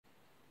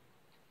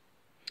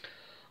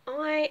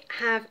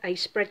have a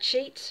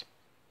spreadsheet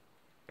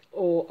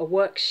or a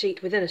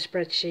worksheet within a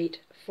spreadsheet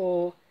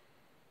for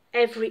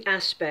every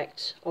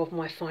aspect of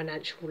my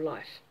financial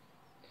life.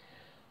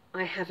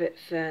 I have it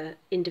for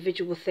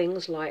individual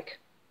things like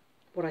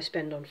what I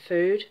spend on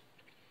food,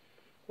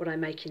 what I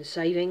make in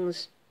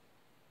savings.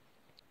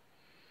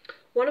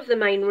 One of the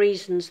main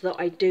reasons that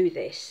I do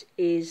this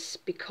is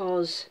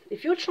because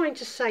if you're trying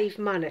to save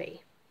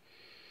money,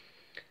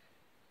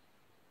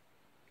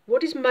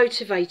 what is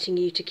motivating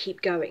you to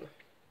keep going?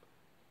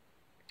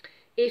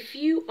 If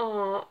you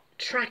are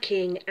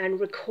tracking and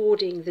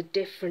recording the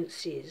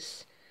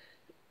differences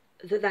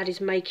that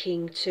is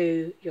making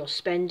to your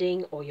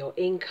spending or your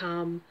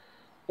income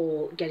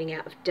or getting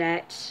out of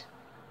debt,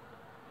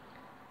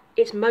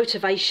 it's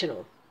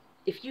motivational.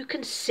 If you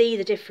can see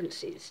the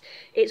differences,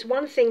 it's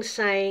one thing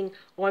saying,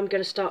 oh, I'm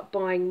going to start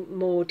buying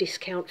more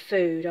discount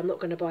food, I'm not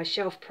going to buy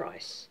shelf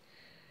price.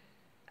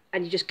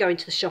 And you just go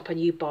into the shop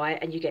and you buy it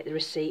and you get the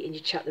receipt and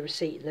you chuck the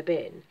receipt in the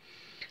bin.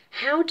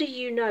 How do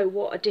you know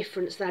what a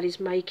difference that is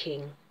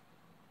making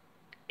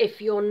if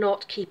you're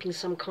not keeping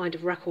some kind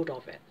of record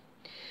of it?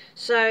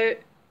 So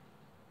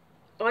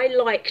I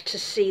like to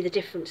see the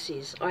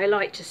differences. I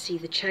like to see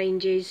the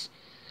changes.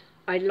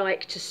 I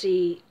like to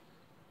see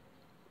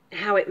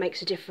how it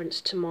makes a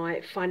difference to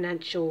my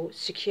financial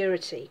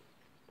security.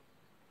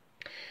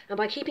 And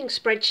by keeping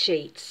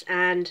spreadsheets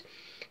and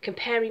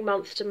comparing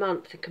month to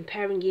month and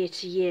comparing year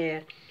to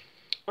year,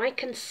 I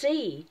can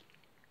see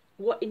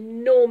what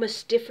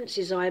enormous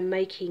differences I am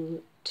making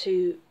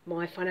to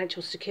my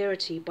financial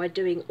security by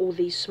doing all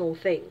these small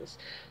things.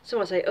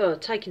 Someone say, oh,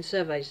 taking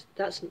surveys,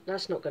 that's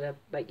not going to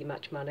make you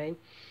much money.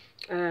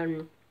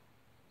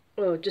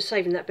 Oh, just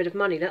saving that bit of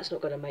money, that's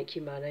not going to make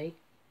you money.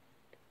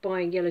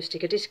 Buying yellow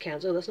sticker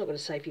discounts, oh, that's not going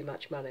to save you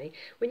much money.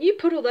 When you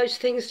put all those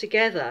things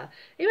together,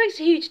 it makes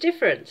a huge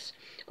difference.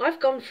 I've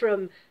gone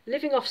from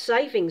living off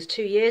savings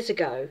 2 years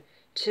ago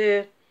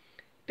to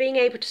being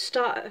able to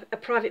start a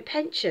private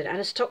pension and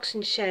a stocks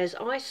and shares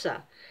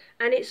ISA.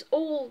 And it's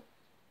all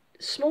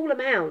small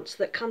amounts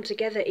that come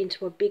together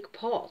into a big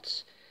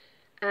pot.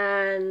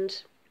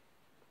 And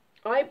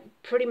I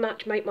pretty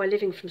much make my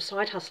living from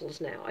side hustles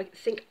now. I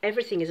think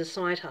everything is a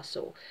side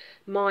hustle.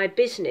 My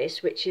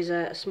business, which is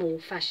a small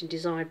fashion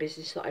design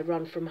business that I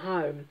run from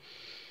home,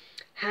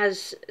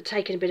 has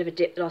taken a bit of a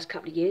dip the last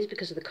couple of years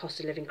because of the cost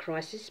of living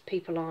crisis.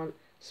 People aren't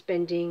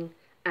spending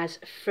as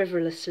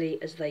frivolously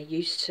as they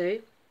used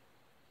to.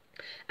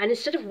 And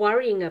instead of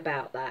worrying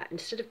about that,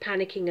 instead of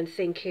panicking and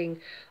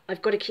thinking,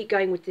 I've got to keep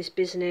going with this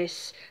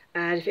business,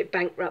 and if it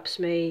bankrupts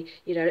me,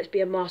 let's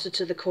be a martyr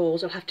to the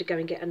cause, I'll have to go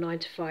and get a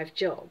 9-to-5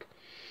 job.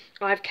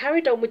 I've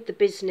carried on with the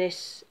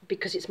business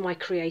because it's my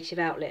creative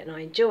outlet and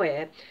I enjoy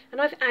it,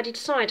 and I've added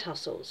side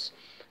hustles.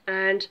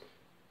 And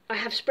I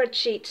have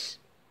spreadsheets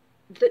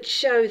that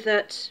show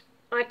that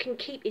I can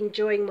keep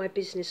enjoying my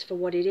business for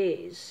what it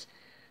is,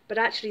 but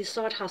actually the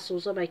side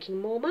hustles are making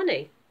more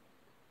money.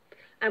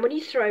 And when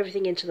you throw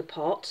everything into the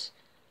pot,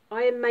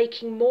 I am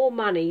making more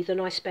money than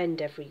I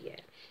spend every year.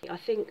 I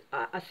think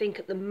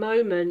at the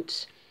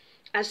moment,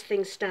 as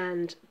things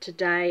stand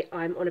today,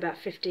 I'm on about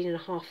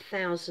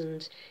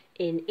 15,500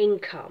 in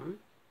income,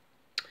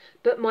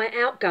 but my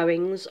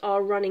outgoings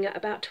are running at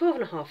about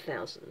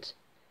 12,500.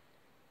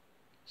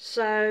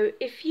 So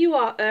if you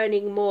are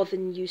earning more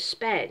than you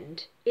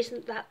spend,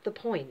 isn't that the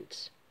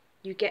point?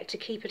 You get to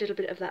keep a little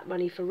bit of that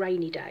money for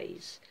rainy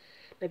days.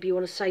 Maybe you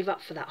want to save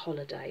up for that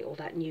holiday or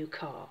that new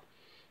car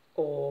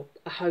or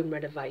a home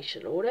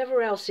renovation or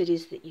whatever else it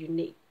is that you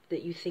need,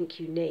 that you think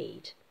you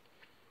need.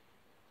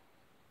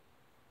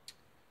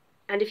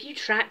 And if you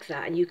track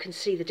that and you can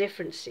see the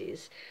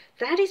differences,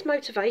 that is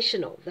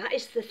motivational. That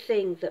is the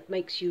thing that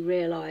makes you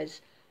realise,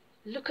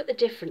 look at the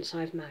difference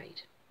I've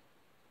made.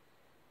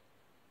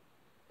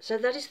 So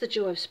that is the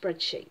joy of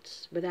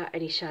spreadsheets, without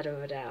any shadow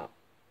of a doubt.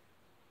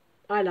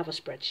 I love a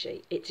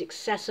spreadsheet. It's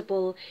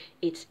accessible,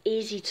 it's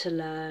easy to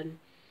learn.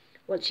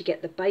 Once you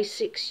get the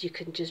basics, you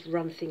can just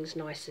run things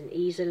nice and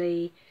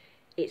easily.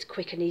 It's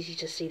quick and easy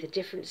to see the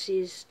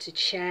differences, to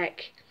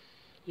check.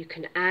 You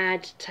can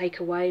add, take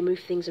away,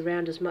 move things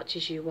around as much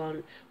as you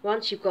want.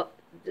 Once you've got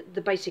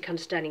the basic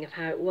understanding of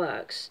how it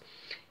works,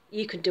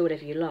 you can do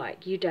whatever you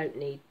like. You don't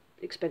need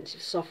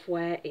expensive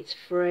software. It's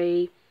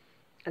free,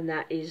 and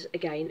that is,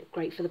 again,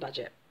 great for the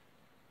budget.